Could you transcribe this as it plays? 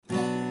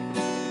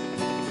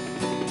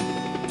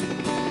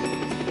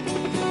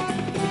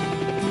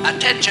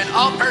Attention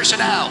all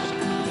personnel.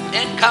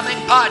 Incoming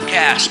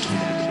podcast.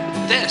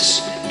 This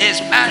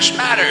is MASH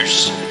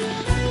Matters.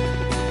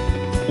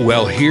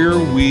 Well, here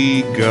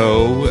we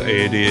go.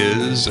 It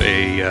is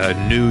a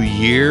new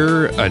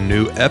year, a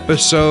new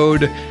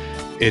episode.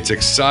 It's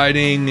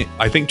exciting.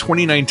 I think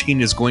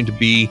 2019 is going to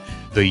be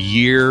the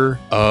year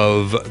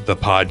of the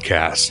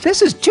podcast.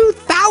 This is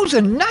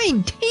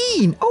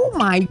 2019. Oh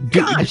my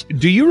gosh.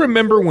 Do you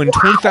remember when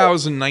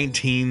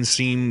 2019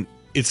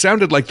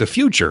 sounded like the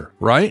future,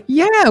 right?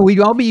 Yeah, we'd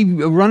all be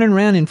running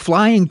around in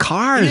flying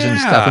cars and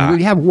stuff. And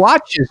we'd have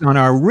watches on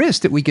our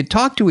wrist that we could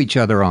talk to each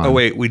other on. Oh,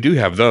 wait, we do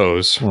have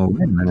those. Well,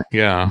 wait a minute.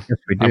 Yeah. Yes,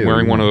 we do. I'm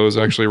wearing one of those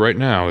actually right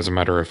now, as a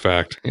matter of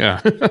fact.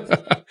 Yeah.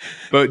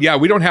 But yeah,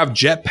 we don't have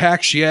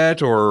jetpacks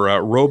yet or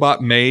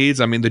robot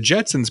maids. I mean, the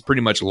Jetsons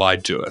pretty much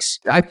lied to us.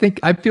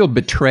 I feel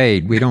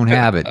betrayed. We don't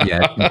have it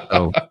yet.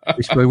 So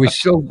we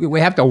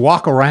have to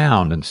walk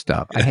around and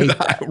stuff. I hate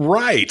that.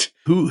 Right.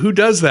 Who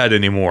does that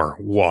anymore?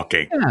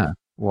 Walking. Yeah,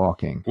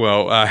 walking.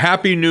 Well,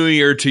 Happy New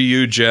Year to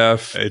you,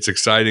 Jeff. It's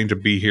exciting to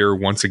be here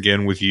once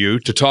again with you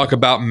to talk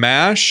about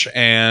MASH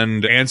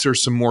and answer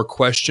some more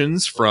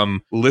questions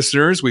from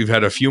listeners. We've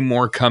had a few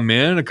more come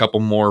in, a couple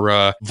more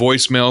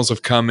voicemails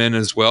have come in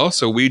as well.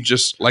 So we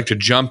just like to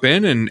jump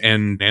in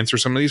and answer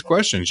some of these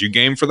questions. You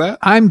game for that?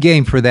 I'm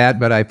game for that,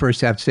 but I first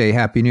have to say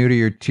Happy New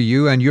Year to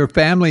you and your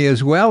family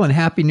as well, and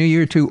Happy New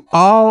Year to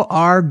all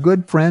our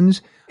good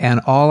friends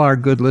and all our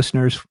good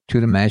listeners to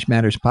the MASH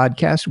Matters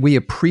podcast. We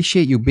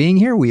appreciate you being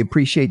here. We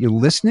appreciate you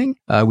listening.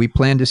 We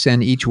plan to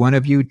send each one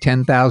of you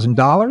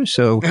 $10,000.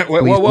 So please look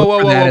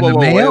for that in the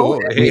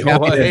mail.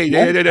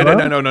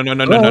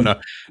 No.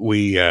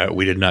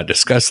 We did not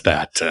discuss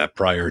that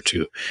prior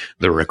to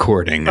the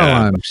recording.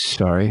 I'm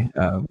sorry.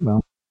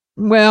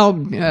 Well,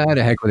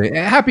 the heck with it.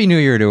 Happy New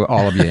Year to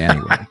all of you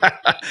anyway.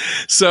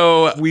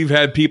 So we've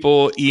had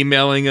people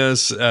emailing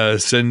us,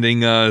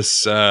 sending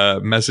us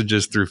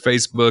messages through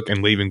Facebook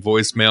and leaving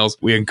voicemails.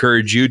 We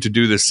encourage you to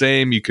do the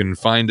same. You can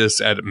find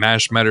us at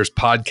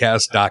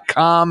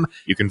mashmatterspodcast.com.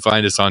 You can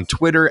find us on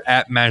Twitter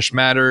at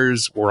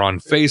mashmatters. We're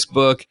on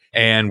Facebook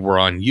and we're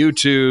on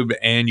YouTube.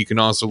 And you can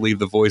also leave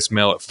the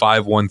voicemail at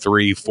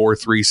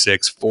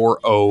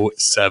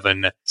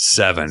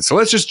 513-436-4077. So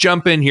let's just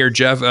jump in here,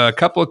 Jeff. A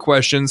couple of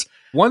questions.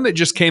 One that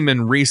just came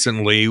in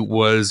recently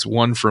was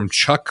one from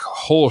Chuck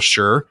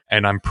Holscher,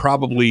 and I'm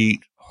probably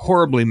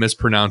horribly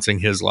mispronouncing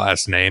his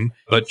last name.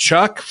 But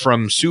Chuck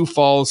from Sioux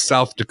Falls,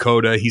 South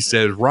Dakota, he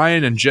said,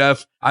 Ryan and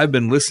Jeff, I've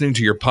been listening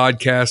to your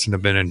podcast and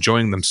have been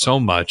enjoying them so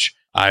much.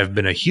 I've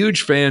been a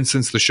huge fan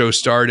since the show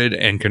started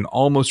and can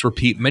almost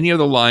repeat many of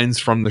the lines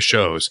from the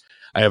shows.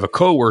 I have a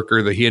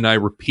coworker that he and I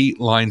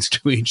repeat lines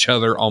to each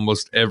other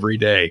almost every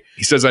day.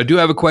 He says, I do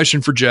have a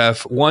question for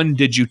Jeff. One,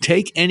 did you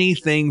take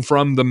anything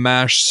from the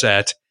MASH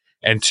set?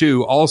 And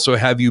two, also,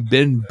 have you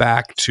been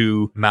back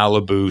to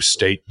Malibu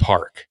State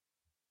Park?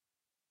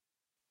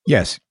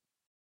 Yes.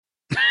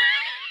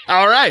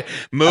 All right.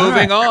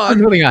 Moving on.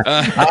 Moving on.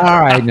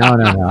 All right. No.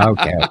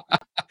 Okay.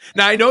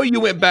 Now, I know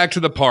you went back to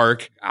the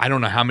park. I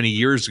don't know how many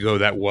years ago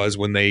that was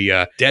when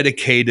they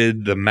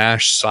dedicated the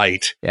MASH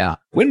site. Yeah.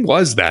 When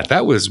was that?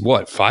 That was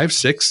what, 5,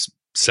 6,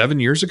 7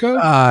 years ago?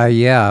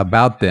 Yeah,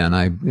 about then.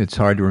 It's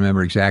hard to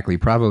remember exactly.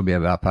 Probably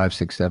about 5,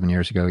 6, 7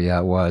 years ago. Yeah,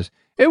 it was.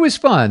 It was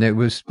fun. It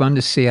was fun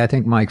to see. I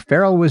think Mike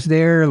Farrell was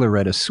there.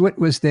 Loretta Swit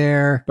was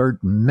there.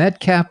 Burt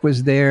Metcalf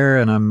was there.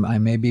 And I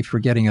may be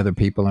forgetting other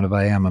people. And if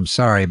I am, I'm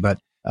sorry. But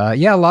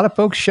yeah, a lot of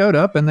folks showed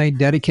up and they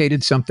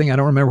dedicated something. I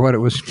don't remember what it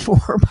was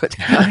for, but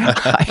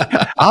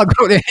I'll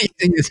go to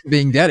anything that's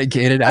being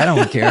dedicated. I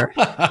don't care.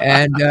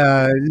 And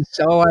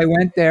so I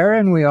went there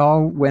and we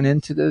all went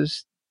into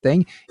this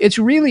thing. It's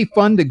really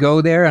fun to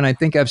go there. And I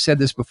think I've said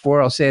this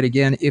before. I'll say it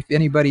again. If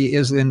anybody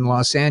is in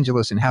Los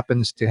Angeles and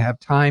happens to have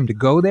time to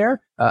go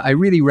there, I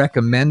really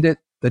recommend it.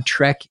 The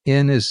trek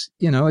in is,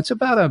 it's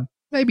about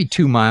maybe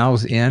 2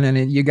 miles in,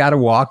 and you got to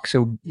walk.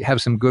 So you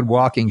have some good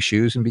walking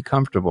shoes and be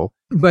comfortable.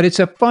 But it's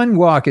a fun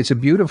walk. It's a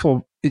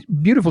beautiful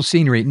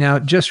scenery. Now,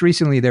 just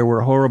recently, there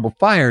were horrible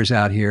fires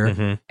out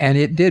here, and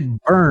it did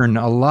burn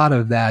a lot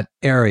of that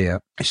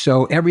area.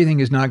 So everything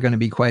is not going to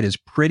be quite as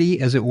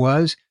pretty as it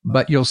was,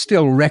 but you'll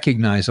still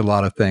recognize a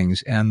lot of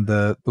things. And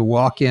the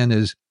walk-in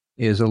is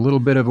a little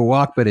bit of a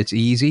walk, but it's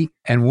easy.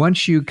 And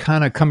once you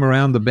kind of come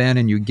around the bend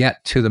and you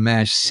get to the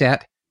MASH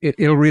set,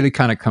 it'll really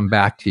kind of come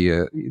back to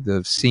you.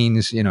 The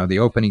scenes, the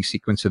opening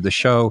sequence of the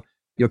show,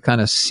 you'll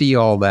kind of see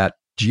all that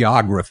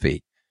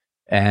geography.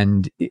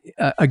 And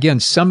again,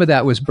 some of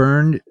that was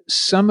burned.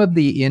 Some of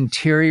the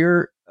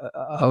interior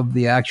of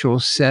the actual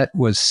set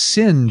was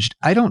singed.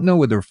 I don't know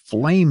whether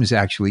flames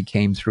actually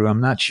came through.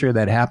 I'm not sure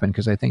that happened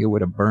because I think it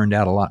would have burned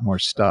out a lot more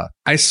stuff.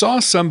 I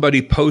saw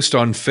somebody post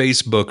on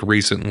Facebook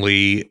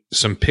recently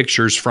some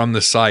pictures from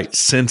the site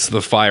since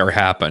the fire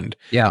happened.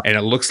 Yeah. And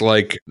it looks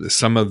like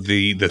some of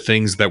the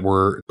things that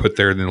were put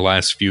there in the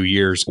last few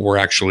years were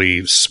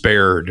actually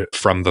spared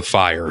from the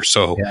fire.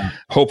 So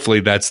hopefully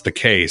that's the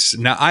case.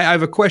 Now, I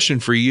have a question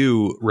for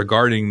you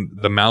regarding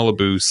the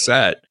Malibu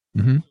set.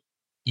 Mm-hmm.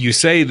 You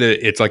say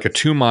that it's like a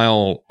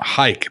 2-mile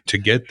hike to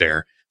get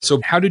there. So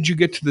how did you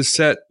get to the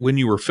set when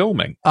you were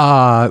filming?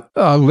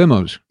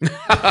 Limos.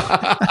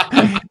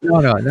 No,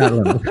 not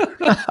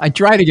limos. I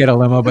tried to get a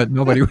limo, but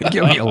nobody would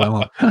give me a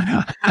limo.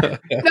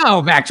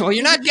 No, Maxwell,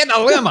 you're not getting a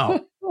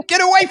limo.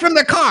 Get away from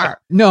the car.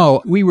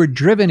 No, we were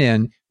driven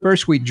in.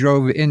 First, we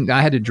drove in.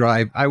 I had to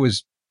drive. I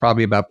was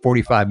probably about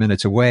 45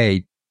 minutes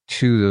away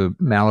to the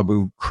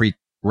Malibu Creek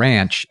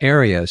Ranch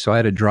area. So I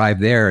had to drive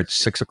there at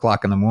 6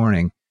 o'clock in the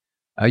morning.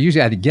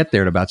 Usually I had to get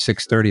there at about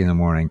 6:30 in the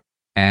morning.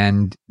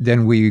 And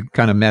then we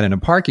kind of met in a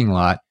parking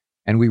lot,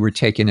 and we were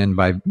taken in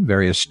by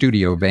various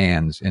studio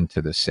vans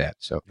into the set.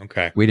 So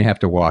we didn't have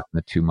to walk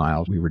the 2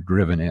 miles. We were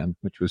driven in,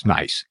 which was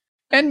nice.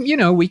 And,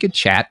 we could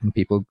chat and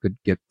people could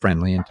get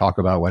friendly and talk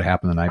about what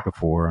happened the night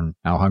before and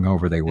how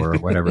hungover they were or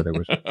whatever they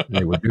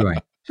were doing.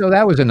 So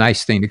that was a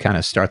nice thing to kind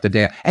of start the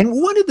day. And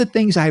one of the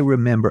things I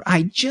remember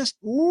I just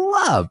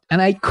loved,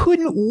 and I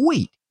couldn't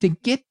wait to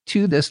get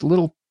to this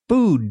little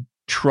food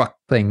truck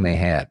thing they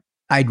had.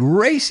 I'd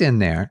race in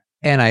there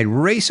and I'd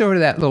race over to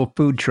that little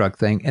food truck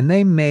thing, and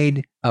they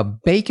made a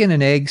bacon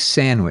and egg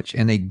sandwich,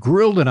 and they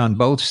grilled it on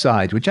both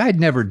sides, which I had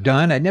never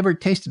done. I'd never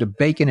tasted a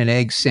bacon and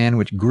egg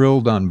sandwich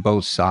grilled on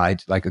both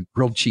sides, like a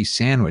grilled cheese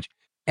sandwich.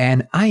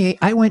 And I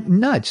went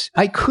nuts.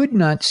 I could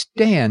not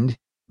stand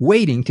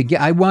waiting to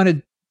I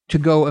wanted to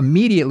go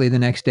immediately the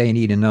next day and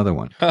eat another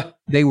one.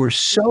 They were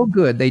so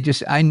good.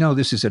 I know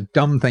this is a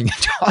dumb thing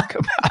to talk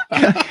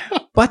about,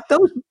 but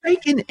those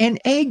bacon and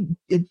egg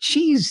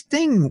cheese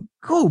thing,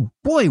 oh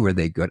boy, were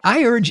they good.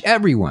 I urge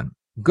everyone,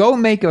 go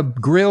make a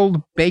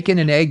grilled bacon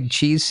and egg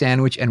cheese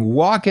sandwich and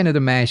walk into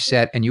the MASH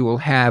set, and you will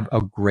have a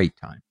great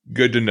time.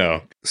 Good to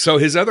know. So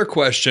his other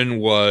question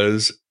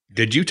was,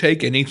 did you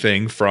take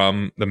anything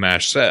from the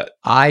MASH set?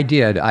 I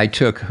did. I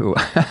took...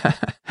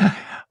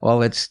 Well,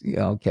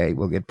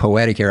 we'll get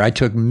poetic here. I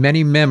took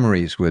many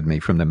memories with me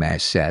from the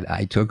MASH set.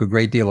 I took a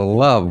great deal of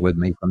love with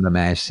me from the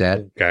MASH set.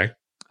 Okay.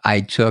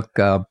 I took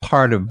a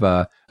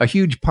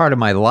huge part of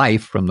my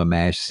life from the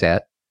MASH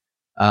set.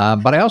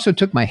 But I also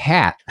took my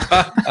hat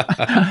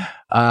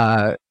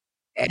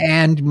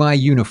and my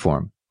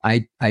uniform.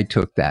 I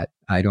took that.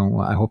 I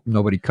hope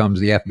nobody comes,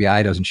 the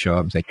FBI doesn't show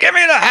up and say, give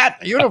me the hat,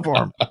 the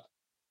uniform.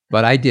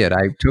 But I did.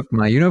 I took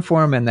my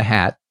uniform and the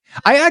hat.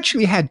 I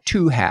actually had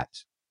 2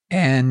 hats.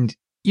 And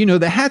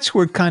the hats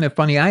were kind of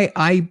funny.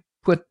 I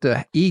put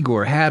the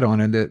Igor hat on,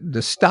 and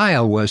the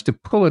style was to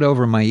pull it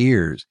over my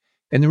ears.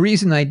 And the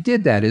reason I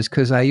did that is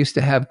because I used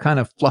to have kind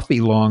of fluffy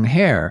long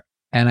hair,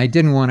 and I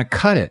didn't want to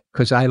cut it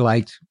because I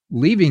liked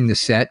leaving the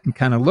set and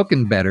kind of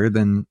looking better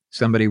than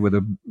somebody with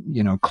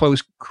a,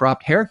 close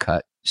cropped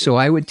haircut. So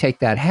I would take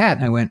that hat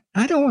and I went,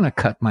 I don't want to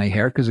cut my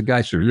hair, because the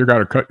guy said, you got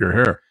to cut your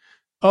hair.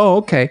 Oh,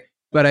 okay.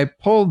 But I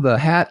pulled the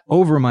hat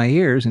over my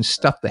ears and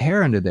stuffed the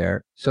hair into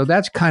there. So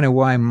that's kind of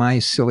why my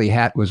silly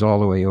hat was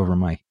all the way over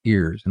my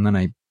ears. And then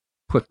I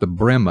put the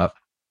brim up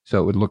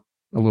so it would look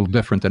a little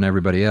different than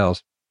everybody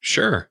else.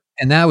 Sure.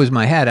 And that was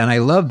my hat. And I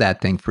loved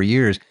that thing for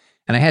years.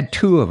 And I had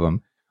 2 of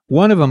them.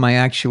 One of them I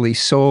actually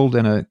sold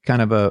in a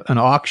kind of an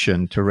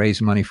auction to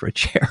raise money for a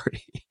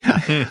charity.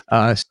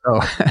 So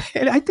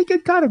I think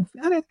it got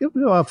 $400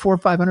 or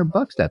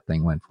 $500 that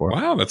thing went for.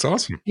 Wow, that's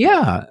awesome.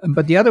 Yeah,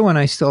 but the other one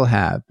I still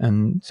have,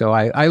 and so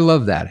I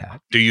love that hat.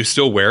 Do you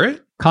still wear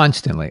it?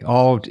 Constantly,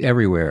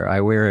 everywhere.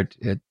 I wear it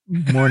at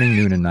morning,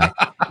 noon, and night.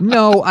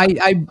 No,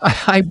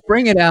 I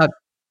bring it out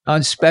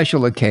on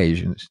special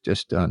occasions,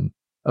 just on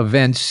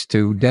events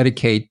to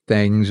dedicate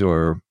things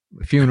or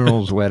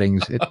funerals,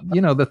 weddings,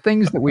 the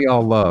things that we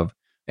all love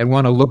and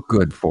want to look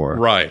good for.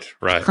 Right.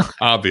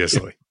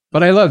 Obviously.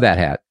 But I love that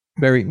hat.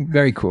 Very,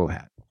 very cool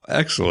hat.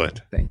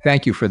 Excellent.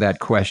 Thank you for that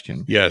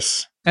question.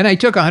 Yes. And I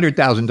took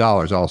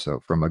 $100,000 also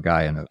from a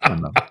guy on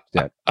the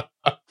set.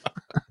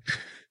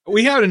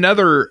 We had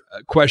another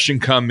question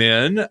come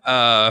in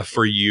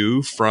for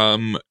you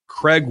from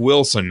Craig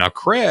Wilson. Now,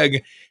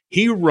 Craig,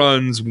 he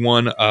runs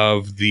one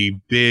of the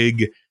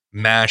big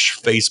MASH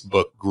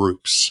Facebook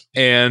groups.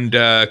 And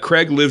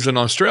Craig lives in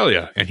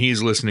Australia, and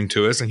he's listening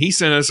to us, and he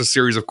sent us a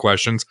series of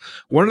questions.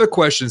 One of the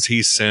questions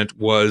he sent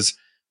was,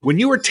 when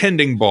you were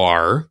tending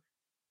bar,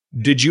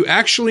 did you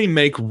actually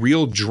make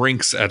real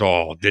drinks at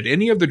all? Did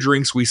any of the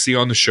drinks we see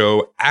on the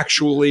show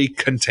actually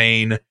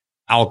contain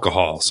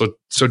alcohol?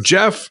 So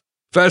Jeff,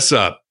 fess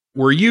up.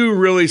 Were you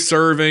really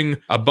serving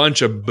a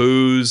bunch of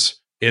booze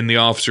in the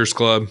Officers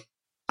Club?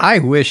 I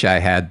wish I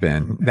had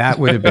been. That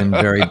would have been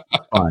very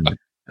fun.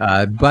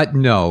 But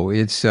no,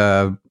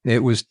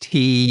 it was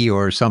tea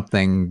or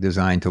something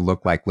designed to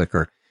look like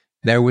liquor.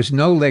 There was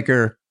no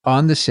liquor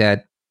on the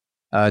set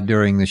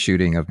during the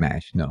shooting of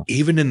MASH. No.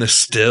 Even in the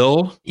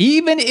still?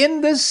 Even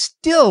in the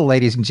still,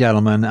 ladies and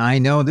gentlemen. I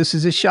know this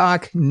is a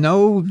shock.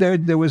 No,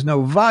 there was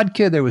no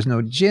vodka. There was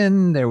no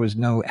gin. There was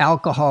no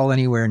alcohol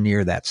anywhere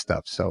near that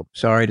stuff. So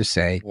sorry to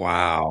say.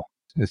 Wow.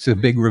 It's a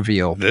big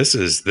reveal. This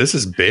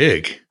is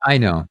big. I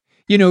know.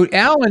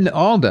 Alan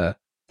Alda,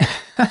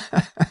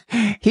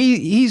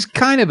 he's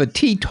kind of a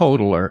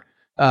teetotaler.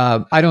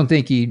 I don't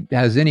think he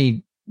has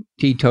any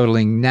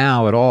teetotaling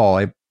now at all.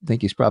 I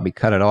think he's probably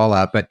cut it all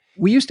out. But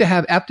we used to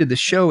have, after the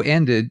show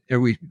ended, or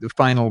the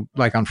final,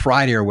 like on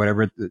Friday or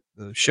whatever, the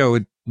show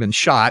had been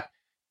shot,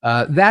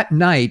 that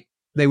night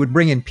they would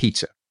bring in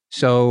pizza.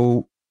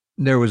 So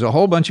there was a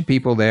whole bunch of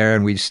people there,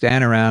 and we'd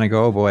stand around and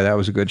go, oh boy, that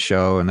was a good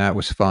show, and that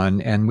was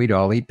fun. And we'd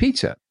all eat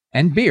pizza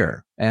and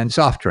beer and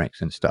soft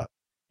drinks and stuff.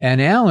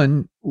 And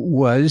Alan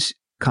was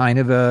kind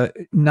of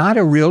not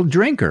a real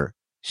drinker.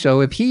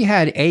 So if he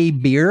had a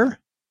beer,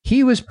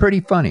 he was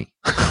pretty funny.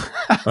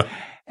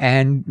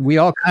 And we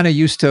all kind of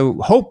used to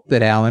hope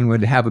that Alan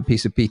would have a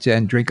piece of pizza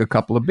and drink a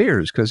couple of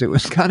beers because it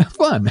was kind of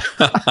fun.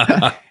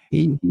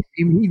 He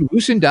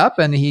loosened up,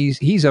 and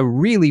he's a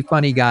really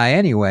funny guy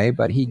anyway,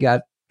 but he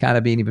got kind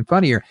of being even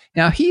funnier.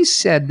 Now, he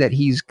said that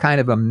he's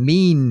kind of a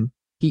mean,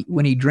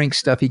 when he drinks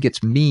stuff, he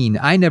gets mean.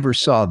 I never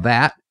saw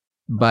that,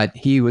 but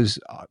he was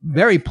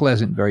very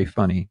pleasant, very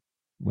funny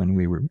when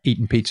we were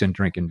eating pizza and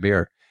drinking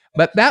beer.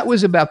 But that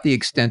was about the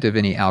extent of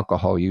any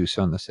alcohol use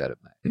on the set of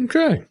that.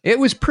 Okay. It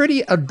was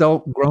pretty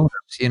adult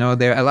grown-ups.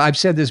 I've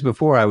said this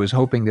before. I was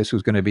hoping this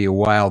was going to be a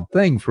wild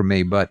thing for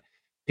me, but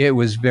it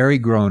was very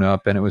grown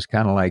up, and it was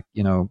kind of like,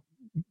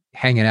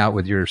 hanging out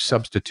with your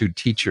substitute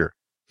teacher.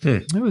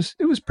 It was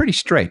pretty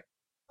straight,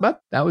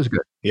 but that was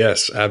good.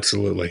 Yes,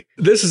 absolutely.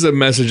 This is a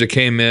message that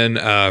came in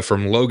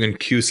from Logan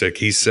Cusick.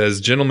 He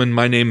says, "Gentlemen,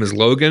 my name is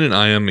Logan, and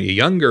I am a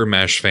younger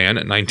MASH fan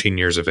at 19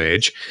 years of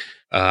age.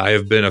 I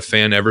have been a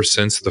fan ever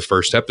since the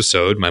first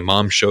episode. My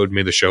mom showed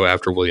me the show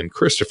after William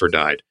Christopher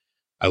died.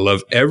 I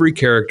love every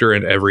character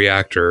and every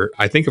actor.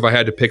 I think if I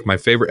had to pick my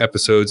favorite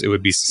episodes, it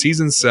would be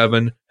Season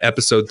 7,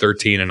 Episode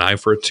 13, An Eye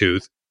for a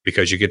Tooth,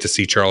 because you get to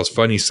see Charles'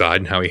 funny side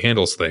and how he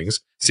handles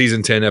things.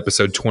 Season 10,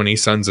 Episode 20,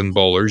 Sons and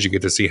Bowlers, you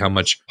get to see how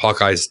much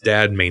Hawkeye's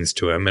dad means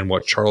to him and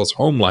what Charles'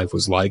 home life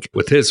was like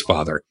with his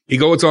father." He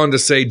goes on to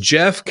say,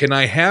 "Jeff, can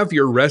I have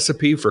your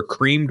recipe for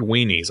creamed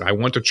weenies? I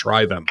want to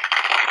try them."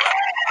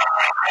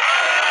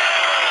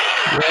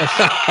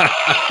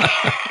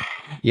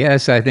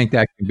 Yes, I think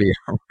that can be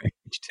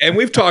arranged. And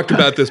we've talked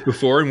about this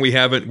before, and we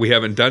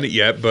haven't done it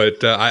yet.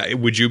 But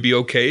would you be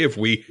okay if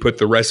we put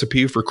the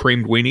recipe for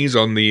creamed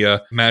weenies on the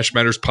MASH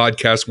Matters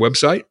podcast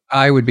website?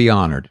 I would be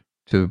honored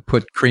to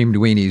put creamed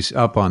weenies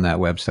up on that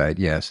website.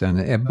 Yes,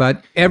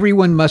 but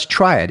everyone must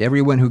try it.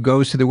 Everyone who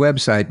goes to the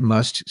website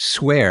must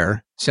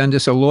send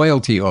us a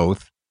loyalty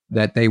oath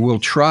that they will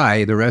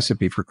try the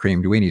recipe for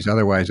creamed weenies.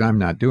 Otherwise, I'm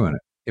not doing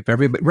it. If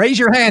everybody raise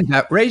your hand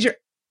up,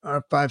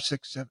 5,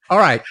 6, 7. All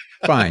right,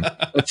 fine.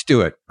 Let's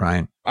do it,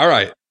 Ryan. All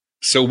right.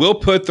 So we'll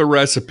put the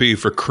recipe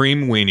for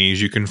cream weenies.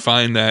 You can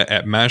find that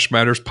at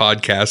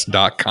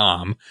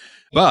mashmatterspodcast.com.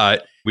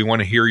 But we want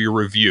to hear your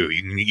review.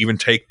 You can even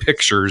take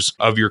pictures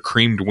of your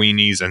creamed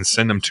weenies and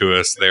send them to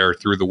us there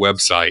through the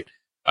website.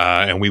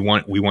 And we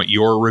want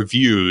your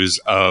reviews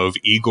of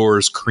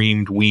Igor's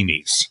creamed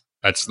weenies.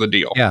 That's the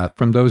deal. Yeah,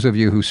 from those of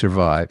you who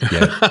survived.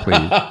 Yes,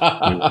 please.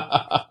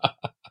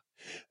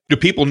 Do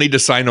people need to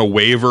sign a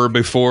waiver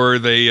before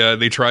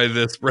they try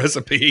this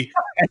recipe?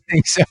 I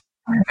think so.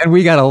 And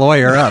we got a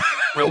lawyer up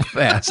real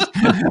fast.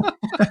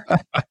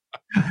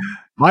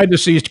 My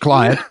deceased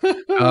client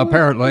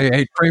apparently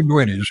ate creamed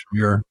weenies from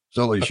your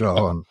silly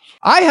show. And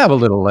I have a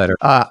little letter.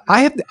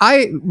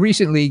 I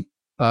recently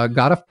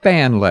got a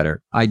fan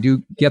letter. I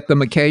do get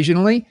them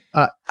occasionally.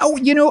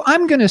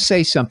 I'm going to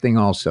say something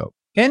also.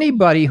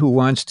 Anybody who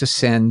wants to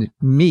send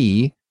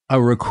me a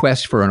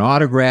request for an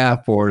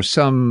autograph or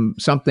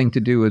something to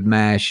do with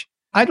MASH,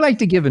 I'd like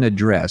to give an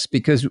address,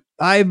 because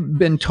I've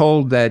been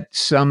told that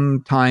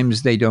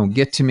sometimes they don't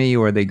get to me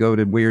or they go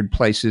to weird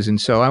places. And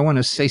so I want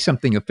to say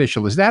something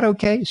official. Is that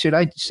okay? Should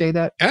I say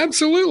that?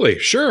 Absolutely.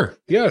 Sure.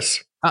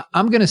 Yes.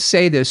 I'm going to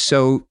say this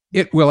so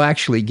it will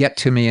actually get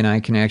to me and I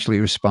can actually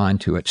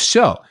respond to it.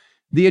 So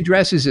the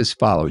address is as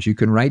follows. You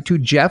can write to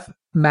Jeff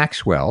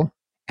Maxwell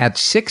at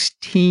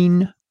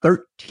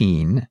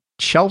 1613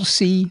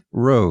 Chelsea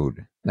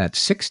Road.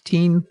 That's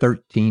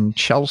 1613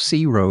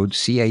 Chelsea Road,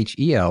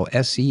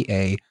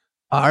 CHELSEAROAD,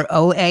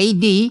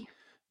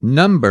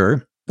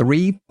 number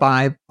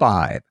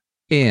 355,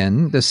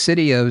 in the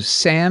city of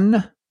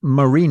San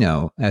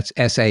Marino. That's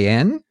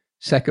SAN,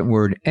 second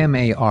word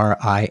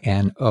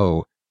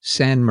MARINO,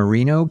 San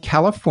Marino,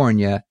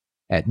 California,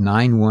 at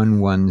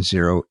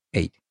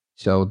 91108.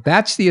 So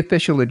that's the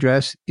official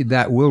address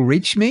that will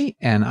reach me,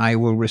 and I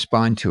will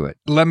respond to it.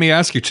 Let me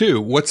ask you,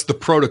 too, what's the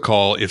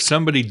protocol if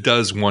somebody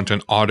does want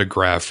an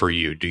autograph for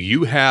you? Do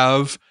you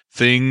have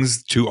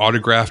things to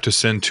autograph to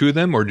send to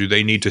them, or do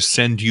they need to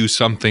send you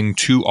something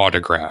to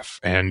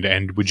autograph?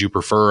 And would you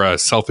prefer a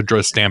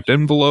self-addressed stamped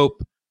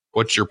envelope?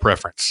 What's your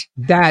preference?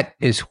 That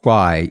is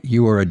why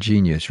you are a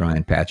genius,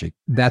 Ryan Patrick.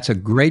 That's a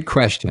great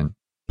question.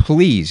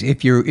 Please,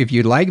 if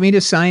you'd like me to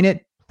sign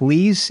it,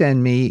 please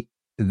send me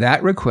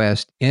that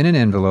request in an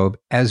envelope,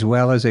 as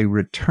well as a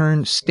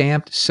return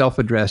stamped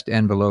self-addressed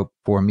envelope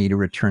for me to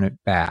return it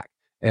back.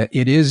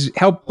 It is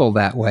helpful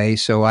that way,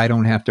 so I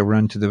don't have to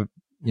run to the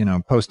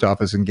post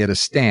office and get a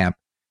stamp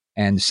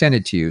and send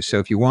it to you. So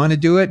if you want to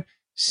do it,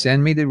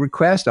 send me the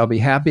request. I'll be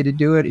happy to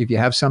do it. If you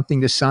have something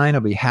to sign,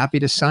 I'll be happy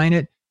to sign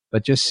it.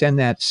 But just send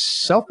that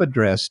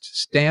self-addressed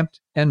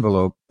stamped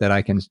envelope that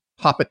I can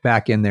pop it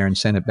back in there and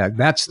send it back.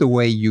 That's the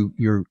way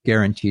you're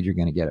guaranteed you're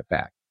going to get it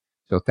back.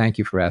 So thank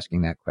you for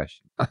asking that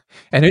question.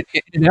 And it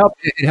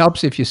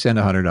helps if you send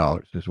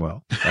 $100 as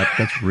well.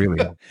 That's really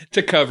helpful.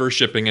 To cover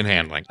shipping and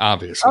handling,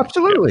 obviously.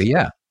 Absolutely,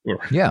 yeah.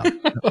 Yeah,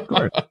 of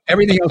course.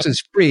 Everything else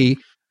is free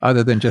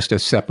other than just a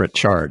separate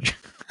charge.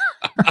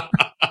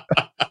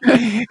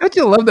 Don't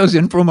you love those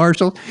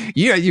infomercials?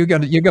 You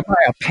go buy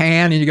a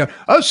pan and you go,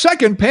 a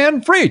second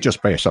pan free,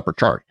 just pay a separate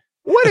charge.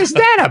 What is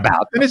that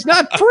about? And it's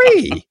not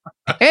free.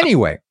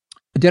 Anyway,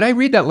 did I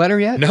read that letter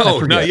yet? No,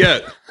 not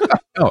yet.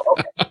 Oh,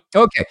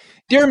 okay.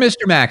 Dear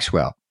Mr.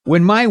 Maxwell,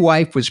 when my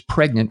wife was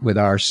pregnant with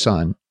our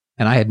son,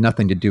 and I had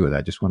nothing to do with it,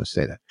 I just want to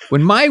say that.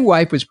 When my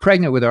wife was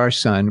pregnant with our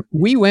son,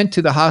 we went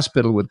to the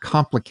hospital with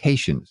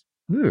complications.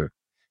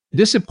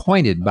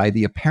 Disappointed by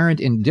the apparent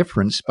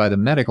indifference by the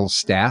medical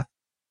staff,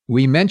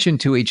 we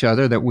mentioned to each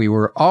other that we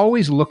were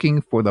always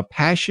looking for the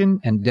passion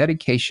and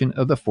dedication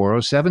of the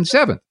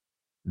 4077th.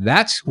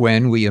 That's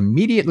when we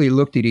immediately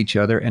looked at each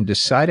other and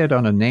decided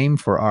on a name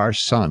for our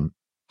son,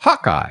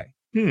 Hawkeye.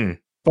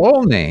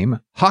 Full name,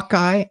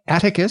 Hawkeye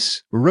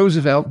Atticus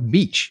Roosevelt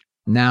Beach,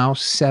 now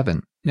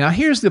 7. Now,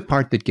 here's the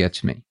part that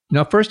gets me.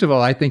 Now, first of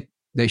all, I think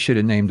they should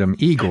have named him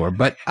Igor,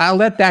 but I'll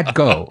let that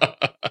go.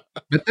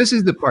 But this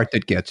is the part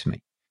that gets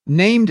me.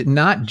 Named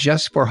not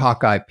just for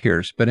Hawkeye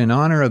Pierce, but in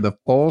honor of the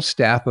full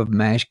staff of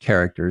MASH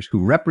characters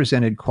who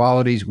represented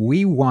qualities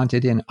we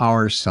wanted in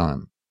our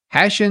son.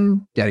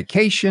 Passion,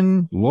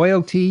 dedication,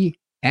 loyalty,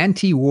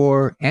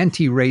 anti-war,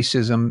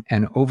 anti-racism,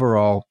 and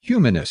overall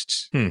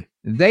humanists.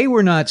 They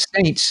were not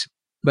saints,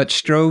 but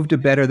strove to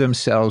better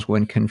themselves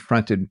when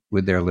confronted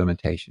with their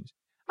limitations.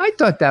 I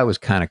thought that was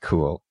kind of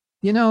cool.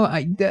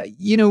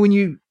 When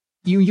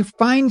you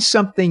find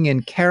something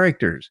in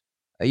characters,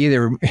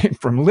 either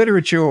from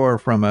literature or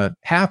from a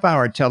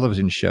half-hour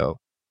television show,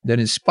 that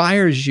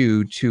inspires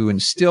you to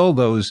instill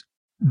those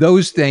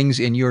things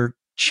in your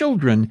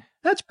children,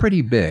 that's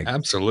pretty big.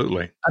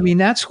 Absolutely. I mean,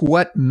 that's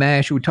what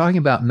MASH, we're talking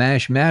about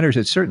MASH matters.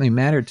 It certainly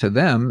mattered to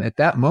them at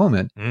that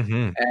moment.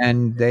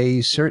 And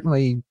they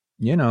certainly,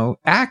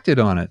 acted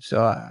on it.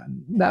 So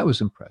that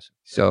was impressive.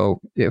 So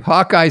if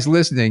Hawkeye's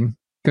listening,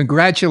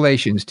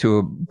 congratulations to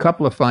a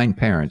couple of fine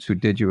parents who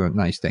did you a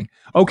nice thing.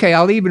 Okay,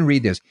 I'll even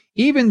read this.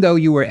 Even though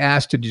you were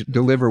asked to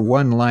deliver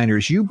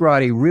one-liners, you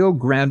brought a real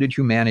grounded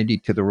humanity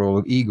to the role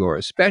of Igor,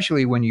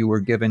 especially when you were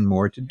given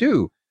more to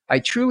do. I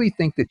truly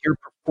think that your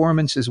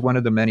performance is one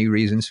of the many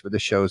reasons for the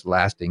show's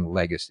lasting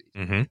legacy.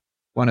 I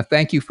want to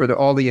thank you for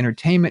all the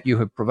entertainment you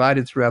have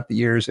provided throughout the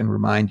years and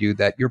remind you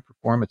that your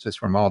performances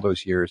from all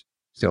those years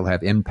still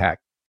have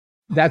impact.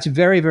 That's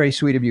very, very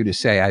sweet of you to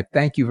say. I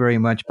thank you very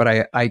much,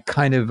 but I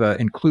kind of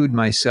include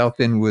myself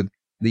in with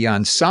the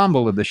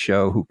ensemble of the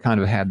show who kind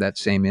of had that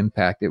same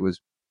impact. It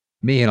was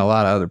me and a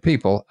lot of other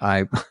people.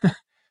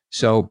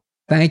 So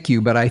thank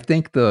you, but I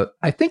think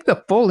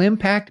the full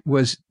impact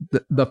was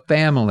the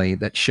family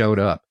that showed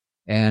up.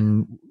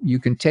 And you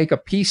can take a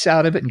piece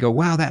out of it and go,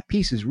 wow, that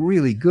piece is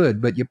really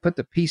good. But you put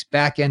the piece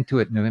back into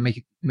it and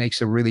it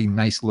makes a really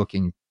nice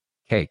looking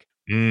cake.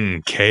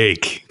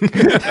 Cake.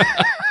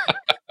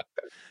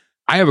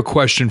 I have a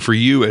question for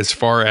you as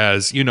far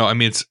as,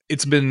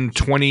 it's been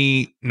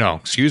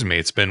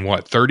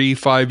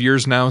 35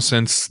 years now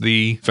since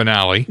the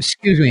finale.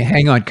 Excuse me,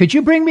 hang on. Could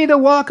you bring me the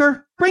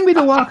walker? Bring me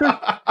the walker.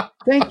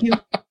 Thank you.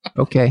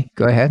 Okay,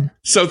 go ahead.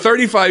 So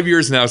 35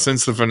 years now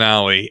since the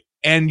finale,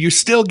 and you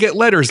still get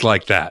letters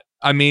like that.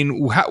 I mean,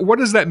 what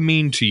does that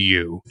mean to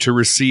you to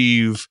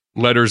receive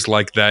letters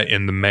like that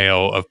in the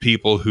mail of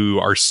people who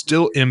are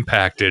still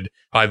impacted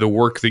by the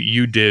work that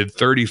you did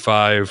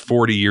 35,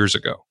 40 years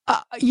ago?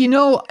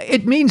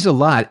 It means a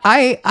lot.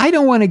 I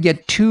don't want to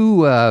get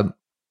too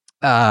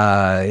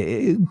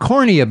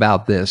corny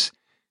about this.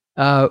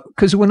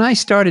 Because when I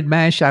started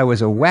MASH, I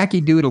was a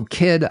wacky doodle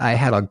kid. I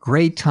had a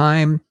great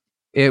time.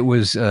 It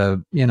was,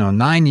 9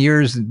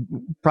 years,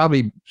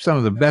 probably some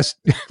of the best,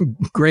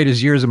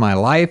 greatest years of my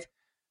life.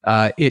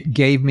 It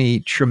gave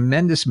me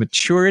tremendous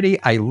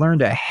maturity. I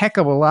learned a heck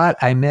of a lot.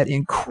 I met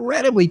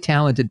incredibly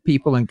talented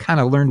people and kind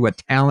of learned what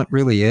talent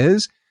really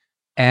is.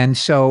 And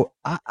so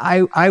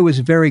I was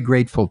very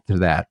grateful to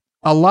that.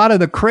 A lot of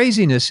the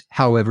craziness,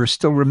 however,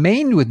 still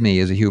remained with me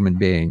as a human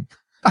being.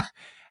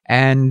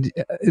 And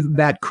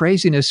that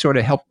craziness sort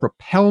of helped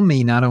propel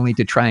me not only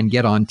to try and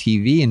get on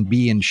TV and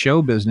be in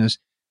show business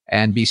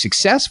and be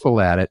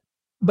successful at it,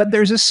 but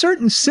there's a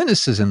certain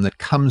cynicism that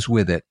comes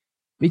with it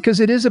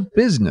because it is a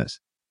business.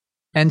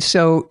 And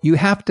so you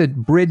have to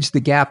bridge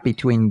the gap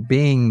between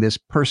being this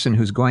person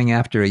who's going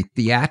after a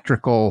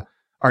theatrical,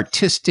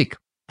 artistic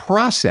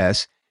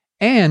process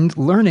and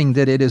learning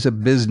that it is a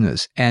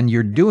business and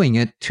you're doing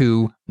it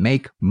to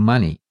make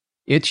money.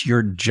 It's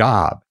your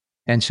job.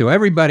 And so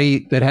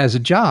everybody that has a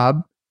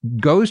job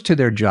goes to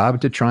their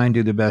job to try and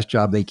do the best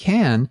job they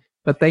can,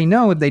 but they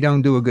know if they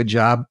don't do a good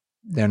job,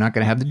 they're not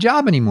going to have the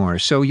job anymore.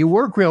 So you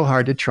work real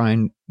hard to try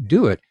and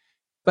do it.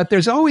 But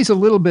there's always a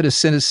little bit of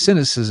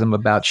cynicism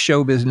about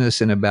show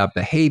business and about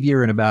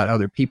behavior and about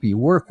other people you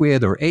work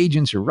with or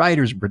agents or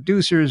writers or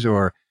producers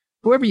or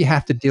whoever you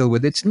have to deal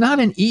with, it's not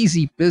an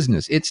easy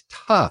business. It's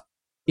tough.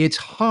 It's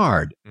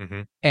hard.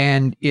 Mm-hmm.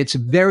 And it's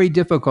very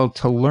difficult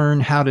to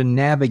learn how to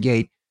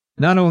navigate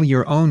not only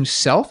your own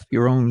self,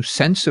 your own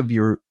sense of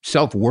your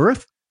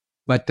self-worth,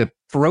 but to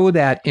throw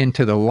that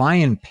into the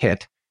lion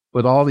pit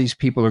with all these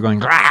people who are going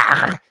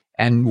 "Rah!"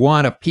 and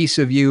want a piece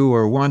of you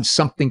or want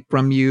something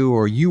from you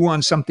or you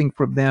want something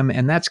from them.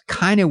 And that's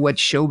kind of what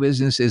show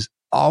business is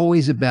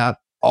always about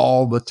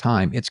all the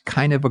time. It's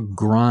kind of a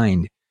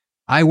grind.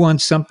 I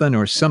want something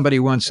or somebody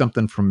wants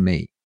something from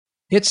me.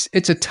 It's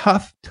a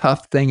tough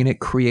thing, and it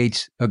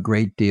creates a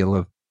great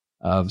deal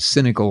of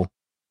cynical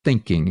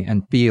thinking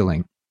and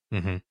feeling.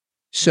 Mm-hmm.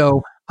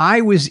 So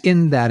I was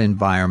in that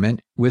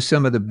environment with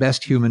some of the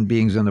best human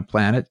beings on the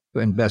planet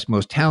and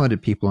most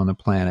talented people on the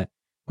planet.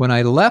 When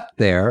I left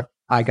there,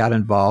 I got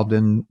involved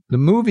in the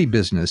movie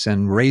business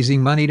and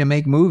raising money to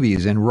make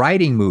movies and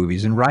writing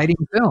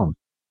film.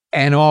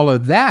 And all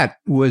of that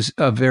was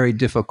a very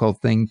difficult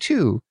thing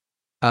too.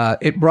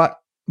 It brought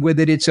with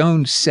it its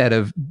own set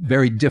of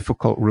very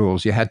difficult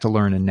rules you had to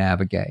learn and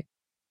navigate.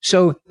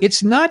 So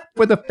it's not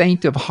for the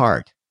faint of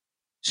heart.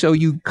 So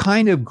you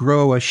kind of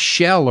grow a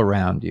shell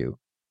around you.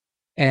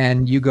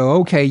 And you go,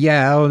 okay,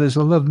 yeah, there's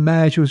a love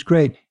match. It was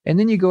great. And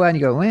then you go out and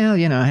you go, well,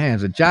 hey,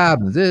 there's a job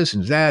and this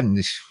and that and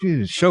this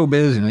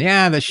showbiz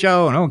and the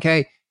show and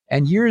okay.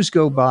 And years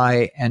go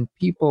by and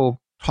people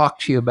talk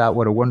to you about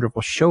what a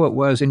wonderful show it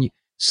was. And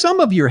some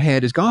of your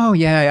head is going, oh,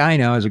 yeah, I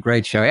know. It was a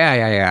great show. Yeah,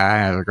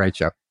 it was a great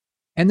show.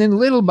 And then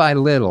little by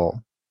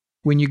little,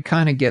 when you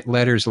kind of get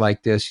letters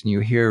like this and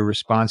you hear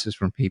responses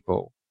from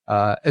people,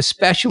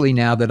 especially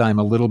now that I'm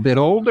a little bit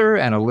older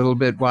and a little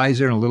bit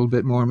wiser and a little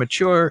bit more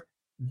mature,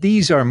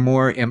 these are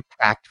more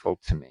impactful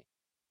to me.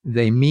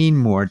 They mean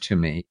more to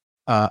me.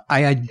 I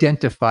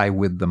identify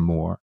with them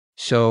more.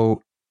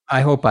 So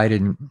I hope I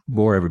didn't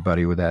bore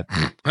everybody with that.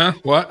 Huh?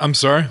 What? I'm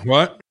sorry.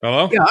 What?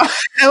 Hello? Yeah.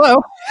 Hello.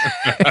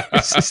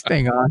 Is this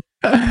thing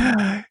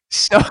on?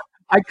 So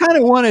I kind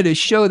of wanted to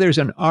show there's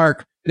an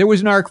arc. There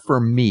was an arc for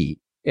me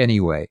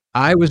anyway.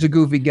 I was a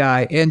goofy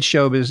guy in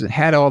showbiz,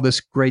 had all this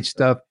great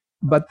stuff.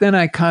 But then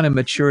I kind of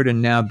matured,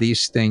 and now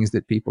these things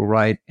that people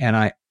write,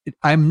 and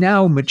I'm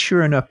now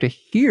mature enough to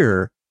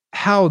hear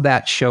how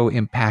that show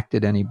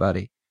impacted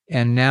anybody.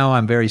 And now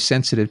I'm very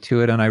sensitive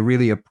to it. And I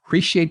really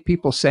appreciate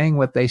people saying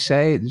what they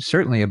say,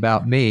 certainly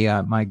about me.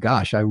 My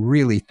gosh, I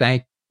really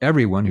thank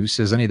everyone who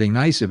says anything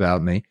nice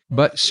about me.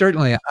 But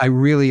certainly I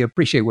really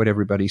appreciate what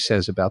everybody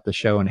says about the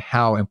show and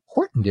how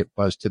important it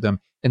was to them.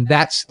 And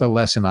that's the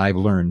lesson I've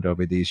learned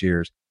over these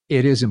years.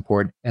 It is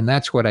important. And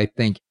that's what I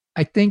think,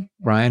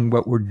 Brian,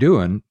 what we're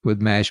doing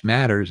with MASH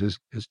Matters is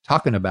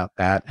talking about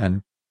that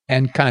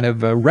and kind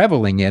of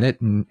reveling in it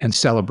and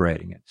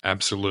celebrating it.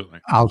 Absolutely.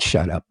 I'll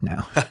shut up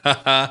now.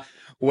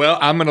 Well,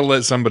 I'm going to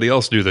let somebody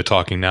else do the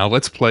talking now.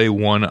 Let's play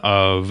one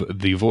of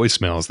the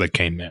voicemails that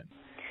came in.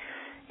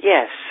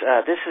 Yes,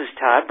 this is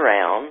Todd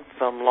Brown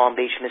from Long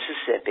Beach,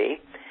 Mississippi.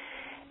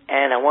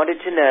 And I wanted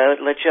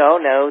to let you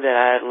all know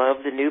that I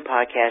love the new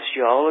podcast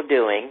you all are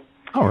doing.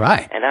 All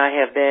right. And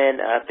I have been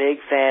a big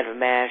fan of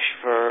MASH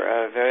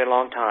for a very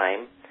long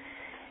time.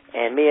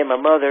 And me and my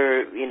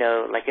mother,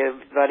 like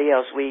everybody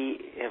else,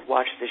 we have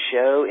watched the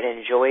show and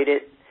enjoyed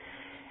it.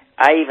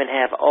 I even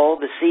have all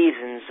the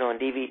seasons on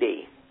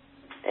DVD.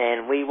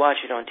 And we watch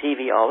it on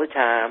TV all the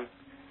time.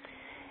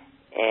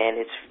 And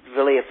it's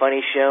really a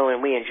funny show,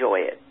 and we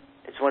enjoy it.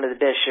 It's one of the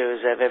best shows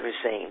I've ever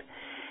seen.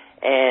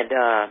 And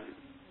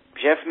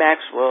Jeff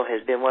Maxwell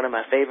has been one of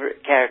my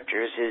favorite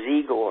characters, is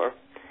Igor.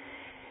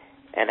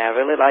 And I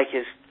really like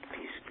he's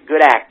a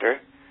good actor.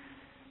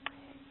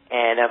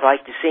 And I've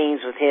liked the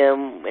scenes with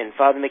him and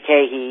Father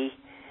McCahey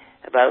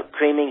about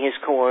creaming his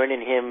corn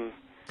and him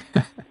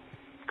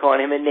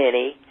calling him a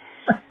ninny.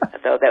 I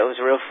thought that was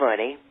real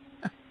funny.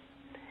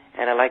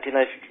 And I'd like to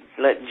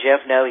let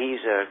Jeff know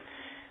he's a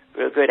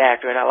real good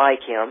actor and I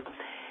like him.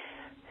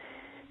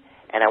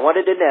 And I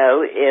wanted to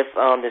know if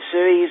on the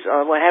series,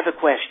 I have a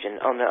question.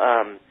 On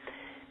the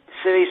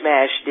series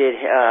MASH, did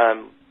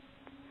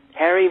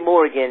Harry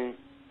Morgan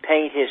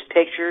paint his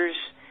pictures,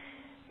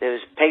 those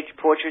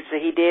portraits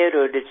that he did,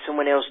 or did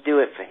someone else do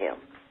it for him?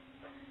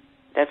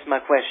 That's my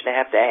question I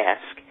have to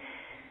ask.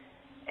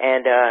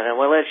 And I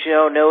want to let you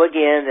all know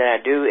again that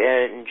I do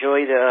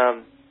enjoy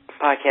the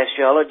podcast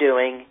you all are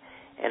doing,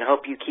 and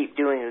hope you keep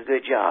doing a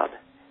good job.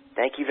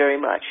 Thank you very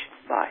much.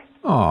 Bye.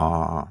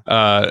 Aww.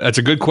 That's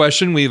a good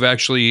question. We've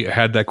actually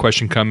had that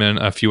question come in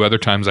a few other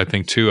times, I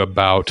think, too,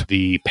 about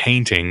the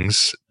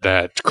paintings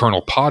that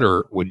Colonel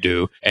Potter would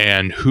do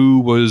and who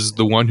was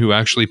the one who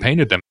actually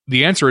painted them.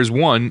 The answer is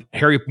one,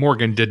 Harry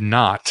Morgan did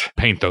not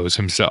paint those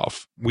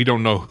himself. We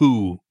don't know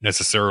who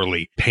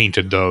necessarily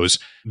painted those.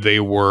 They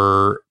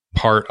were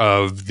part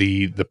of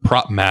the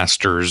prop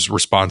master's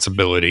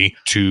responsibility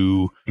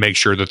to make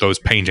sure that those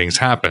paintings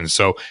happen.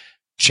 So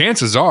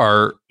chances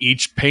are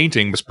each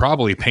painting was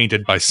probably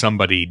painted by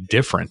somebody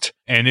different.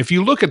 And if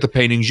you look at the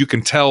paintings, you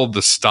can tell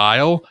the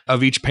style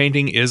of each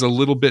painting is a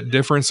little bit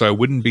different. So I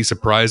wouldn't be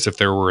surprised if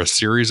there were a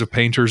series of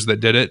painters that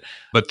did it.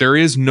 But there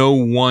is no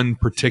one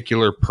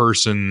particular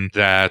person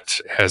that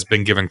has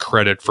been given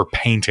credit for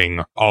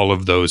painting all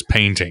of those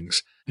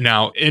paintings.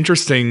 Now,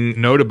 interesting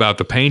note about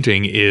the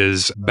painting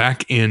is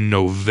back in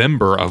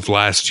November of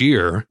last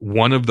year,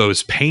 one of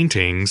those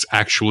paintings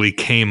actually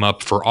came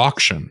up for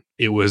auction.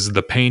 It was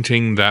the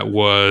painting that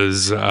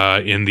was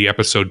in the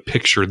episode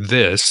Picture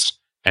This.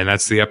 And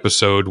that's the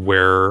episode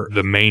where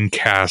the main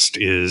cast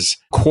is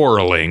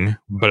quarreling,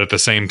 but at the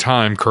same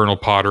time, Colonel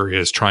Potter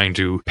is trying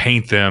to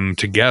paint them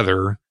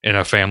together in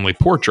a family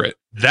portrait.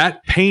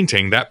 That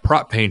painting, that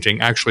prop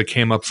painting, actually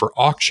came up for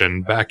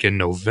auction back in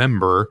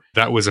November.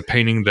 That was a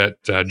painting that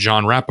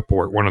John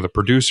Rappaport, one of the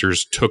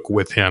producers, took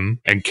with him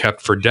and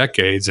kept for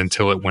decades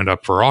until it went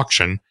up for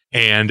auction.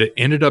 And it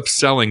ended up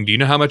selling. Do you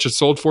know how much it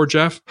sold for,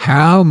 Jeff?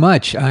 How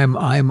much? I'm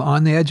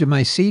on the edge of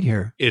my seat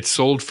here. It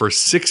sold for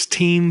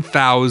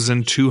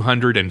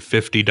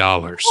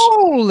 $16,250.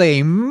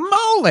 Holy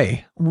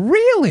moly!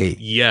 Really?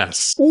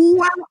 Yes.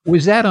 Wow.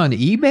 Was that on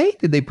eBay?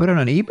 Did they put it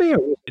on eBay?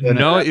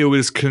 No, it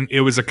was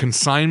a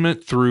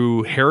consignment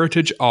through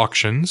Heritage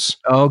Auctions.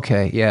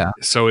 Okay, yeah.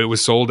 So it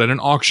was sold at an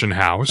auction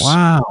house.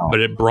 Wow.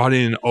 But it brought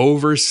in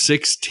over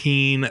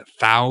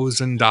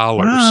 $16,000.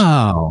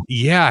 Wow.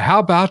 Yeah, how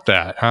about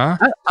that, huh?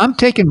 I'm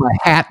taking my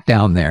hat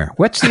down there.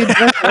 What's the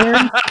address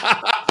there?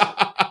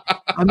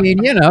 I mean,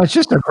 it's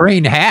just a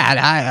green hat.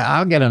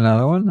 I'll get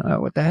another one.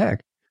 What the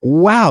heck?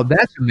 Wow,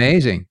 that's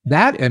amazing.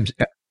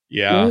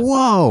 Yeah.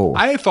 Whoa.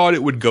 I thought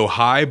it would go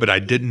high, but I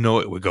didn't know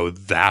it would go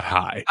that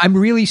high. I'm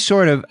really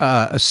sort of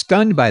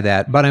stunned by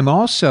that, but I'm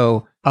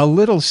also a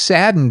little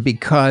saddened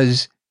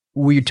because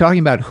we're talking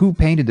about who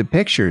painted the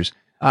pictures.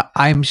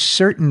 I'm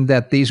certain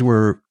that these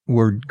were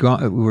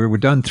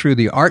done through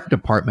the art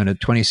department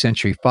at 20th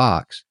Century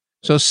Fox.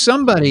 So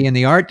somebody in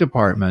the art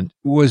department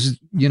was,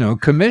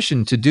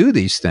 commissioned to do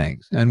these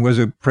things and was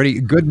a pretty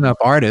good enough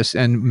artist,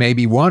 and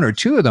maybe one or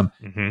two of them.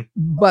 Mm-hmm.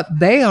 But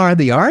they are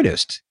the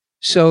artist.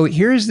 So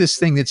here's this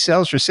thing that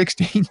sells for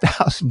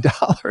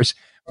 $16,000,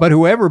 but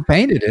whoever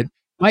painted it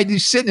might be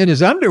sitting in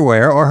his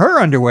underwear or her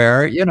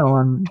underwear,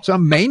 on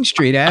some main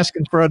street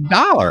asking for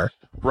 $1.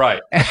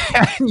 Right.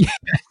 And,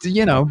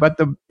 but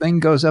the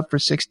thing goes up for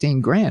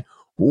 $16,000.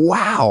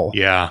 Wow.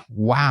 Yeah.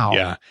 Wow.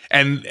 Yeah.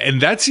 And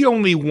that's the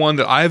only one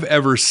that I've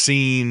ever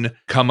seen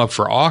come up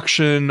for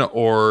auction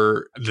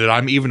or that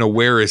I'm even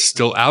aware is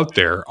still out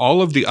there.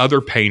 All of the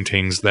other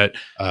paintings that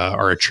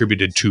are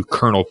attributed to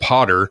Colonel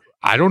Potter,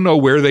 I don't know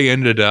where they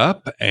ended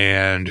up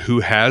and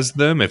who has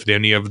them, if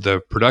any of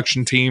the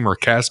production team or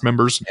cast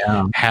members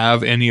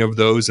have any of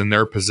those in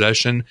their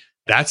possession.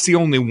 That's the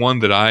only one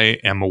that I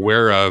am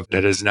aware of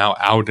that is now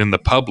out in the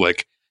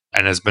public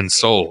and has been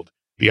sold.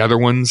 The other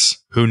ones,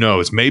 who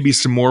knows? Maybe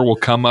some more will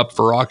come up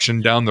for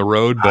auction down the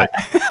road, but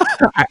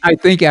I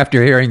think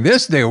after hearing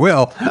this, they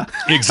will.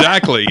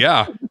 Exactly,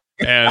 yeah.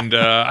 And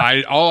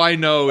all I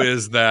know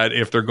is that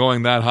if they're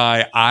going that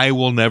high, I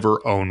will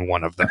never own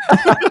one of them.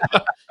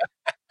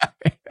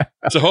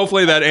 So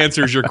hopefully that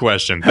answers your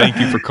question. Thank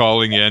you for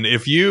calling in.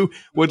 If you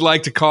would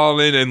like to call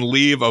in and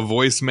leave a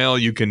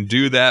voicemail, you can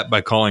do that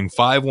by calling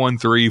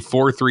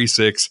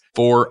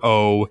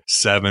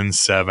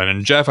 513-436-4077.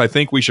 And Jeff, I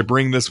think we should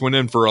bring this one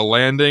in for a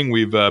landing.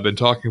 We've been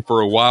talking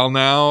for a while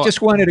now.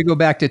 Just wanted to go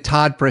back to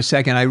Todd for a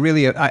second.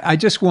 I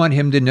just want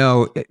him to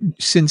know,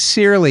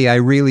 sincerely, I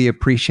really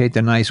appreciate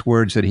the nice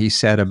words that he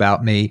said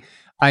about me.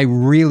 I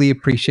really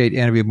appreciate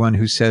everyone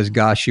who says,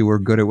 gosh, you were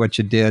good at what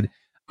you did.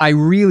 I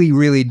really,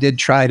 really did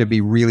try to be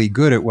really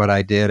good at what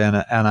I did,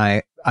 and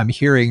I'm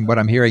hearing what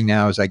I'm hearing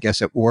now is I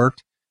guess it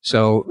worked.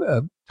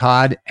 So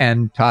Todd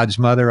and Todd's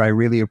mother, I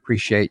really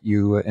appreciate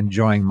you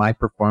enjoying my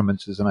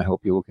performances, and I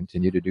hope you will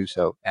continue to do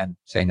so and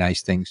say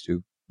nice things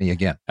to me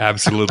again.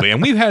 Absolutely.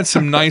 And we've had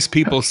some nice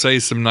people say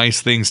some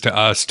nice things to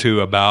us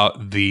too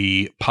about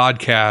the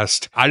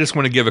podcast. I just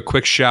want to give a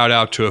quick shout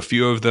out to a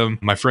few of them.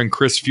 My friend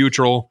Chris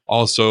Futrell,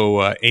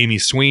 also Amy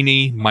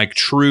Sweeney, Mike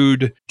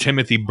Trude,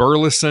 Timothy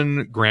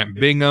Burleson, Grant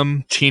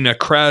Bingham, Tina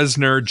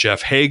Krasner,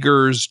 Jeff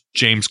Hagers,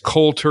 James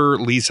Coulter,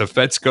 Lisa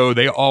Fetzko.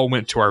 They all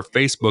went to our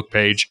Facebook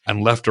page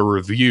and left a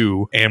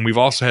review. And we've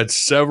also had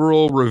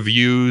several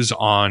reviews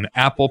on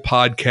Apple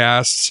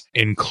Podcasts,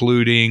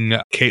 including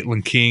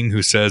Caitlin King,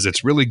 who says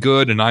it's really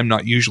good, and I'm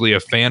not usually a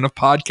fan of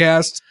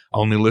podcasts. I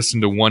only listen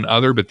to one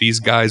other, but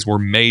these guys were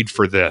made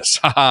for this.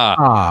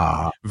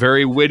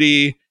 Very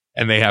witty,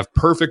 and they have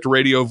perfect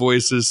radio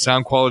voices.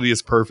 Sound quality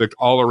is perfect.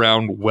 All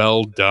around,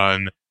 well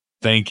done.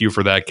 Thank you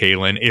for that,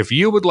 Caitlin. If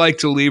you would like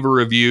to leave a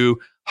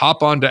review,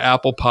 hop onto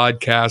Apple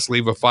Podcasts,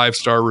 leave a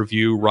 5-star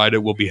review, write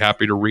it. We'll be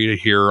happy to read it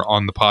here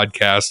on the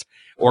podcast.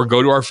 Or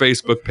go to our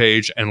Facebook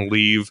page and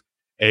leave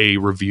a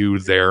review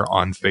there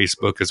on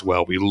Facebook as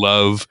well. We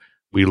love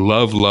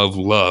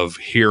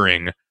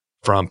hearing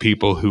from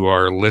people who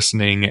are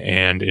listening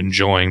and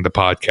enjoying the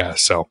podcast.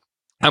 So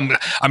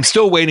I'm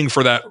still waiting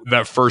for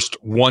that first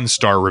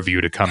 1-star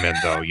review to come in,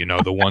 though. You know,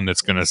 the one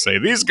that's going to say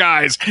these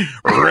guys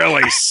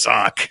really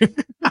suck.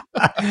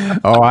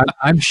 Oh,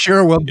 I'm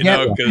sure we'll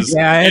get one. Because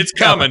it's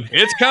coming.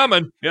 It's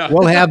coming. Yeah,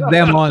 we'll have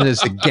them on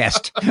as a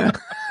guest.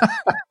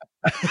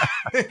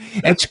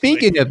 And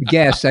speaking of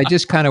guests, I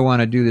just kind of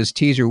want to do this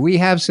teaser. We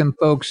have some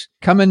folks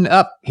coming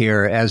up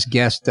here as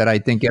guests that I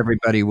think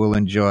everybody will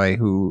enjoy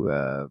who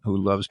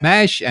loves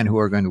MASH and who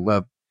are going to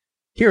love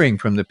hearing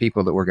from the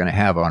people that we're going to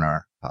have on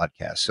our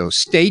podcast. So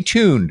stay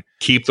tuned.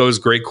 Keep those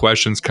great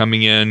questions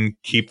coming in.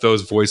 Keep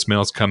those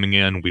voicemails coming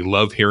in. We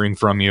love hearing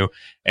from you.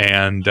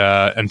 And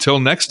until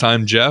next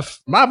time, Jeff.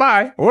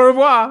 Bye-bye. Au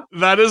revoir.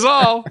 That is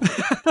all.